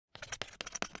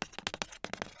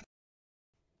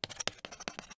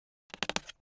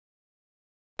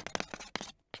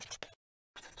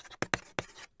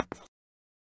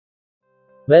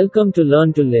Welcome to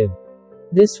Learn to Live.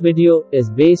 This video is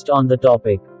based on the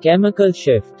topic, chemical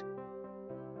shift.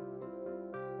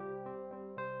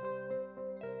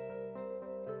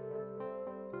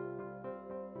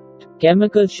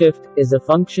 Chemical shift is a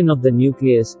function of the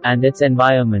nucleus and its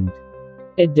environment.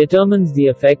 It determines the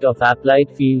effect of applied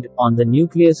field on the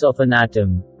nucleus of an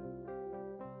atom.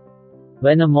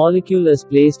 When a molecule is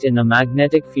placed in a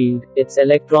magnetic field, its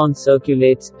electron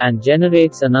circulates and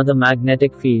generates another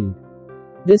magnetic field.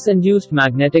 This induced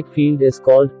magnetic field is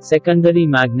called secondary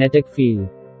magnetic field.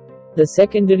 The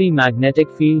secondary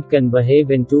magnetic field can behave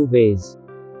in two ways.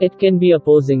 It can be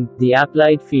opposing the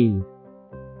applied field.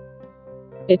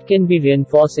 It can be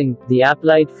reinforcing the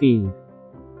applied field.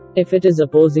 If it is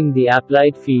opposing the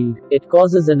applied field, it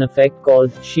causes an effect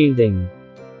called shielding.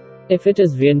 If it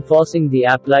is reinforcing the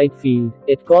applied field,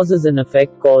 it causes an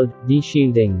effect called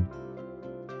de-shielding.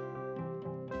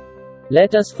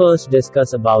 Let us first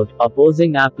discuss about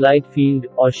opposing applied field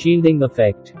or shielding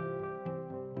effect.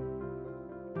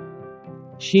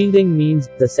 Shielding means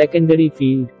the secondary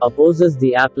field opposes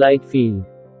the applied field.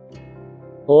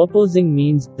 Opposing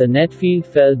means the net field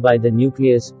felt by the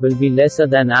nucleus will be lesser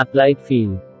than applied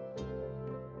field.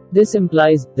 This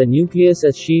implies the nucleus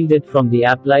is shielded from the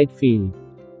applied field.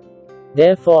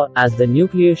 Therefore, as the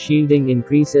nuclear shielding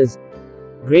increases,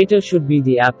 greater should be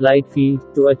the applied field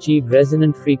to achieve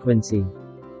resonant frequency.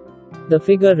 The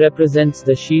figure represents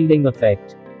the shielding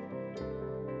effect.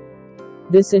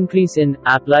 This increase in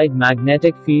applied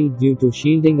magnetic field due to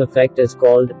shielding effect is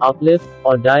called uplift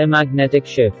or diamagnetic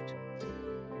shift.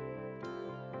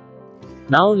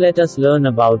 Now let us learn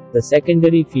about the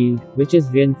secondary field, which is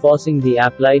reinforcing the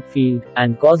applied field,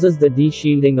 and causes the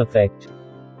de-shielding effect.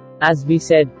 As we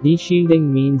said,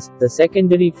 de-shielding means the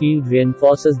secondary field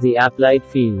reinforces the applied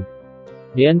field.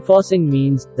 Reinforcing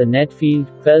means the net field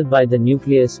felt by the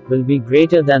nucleus will be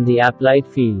greater than the applied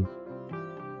field.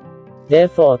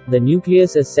 Therefore, the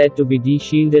nucleus is said to be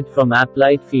de-shielded from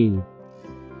applied field.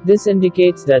 This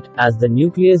indicates that, as the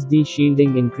nucleus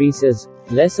de-shielding increases,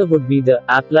 lesser would be the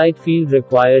applied field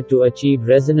required to achieve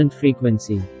resonant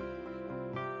frequency.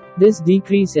 This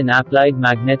decrease in applied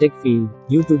magnetic field,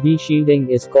 due to de-shielding,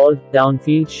 is called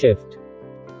downfield shift.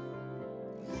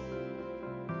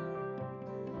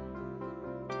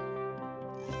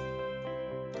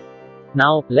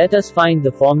 Now, let us find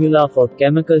the formula for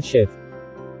chemical shift.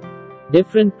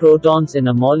 Different protons in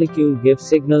a molecule give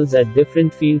signals at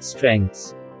different field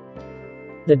strengths.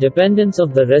 The dependence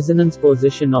of the resonance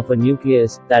position of a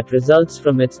nucleus, that results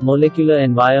from its molecular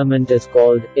environment, is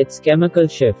called its chemical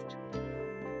shift.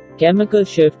 Chemical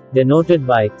shift, denoted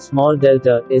by small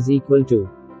delta, is equal to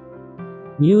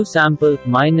mu sample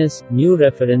minus mu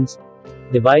reference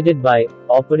divided by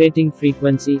operating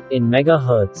frequency in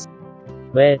megahertz,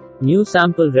 where mu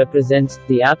sample represents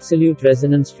the absolute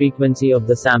resonance frequency of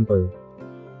the sample,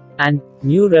 and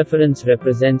mu reference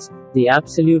represents the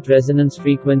absolute resonance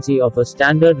frequency of a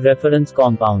standard reference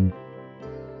compound.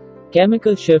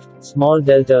 Chemical shift, small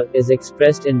delta, is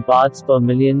expressed in parts per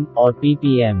million, or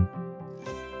ppm.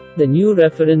 The mu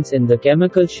reference in the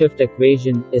chemical shift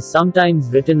equation is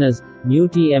sometimes written as mu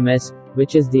TMS,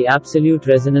 which is the absolute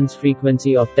resonance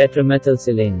frequency of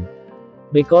tetramethylsilane.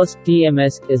 Because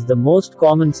TMS is the most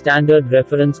common standard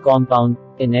reference compound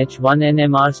in H1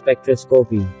 NMR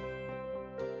spectroscopy.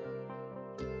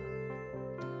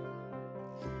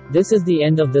 This is the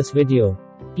end of this video.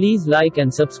 Please like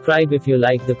and subscribe if you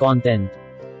like the content.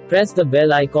 Press the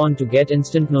bell icon to get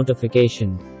instant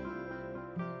notification.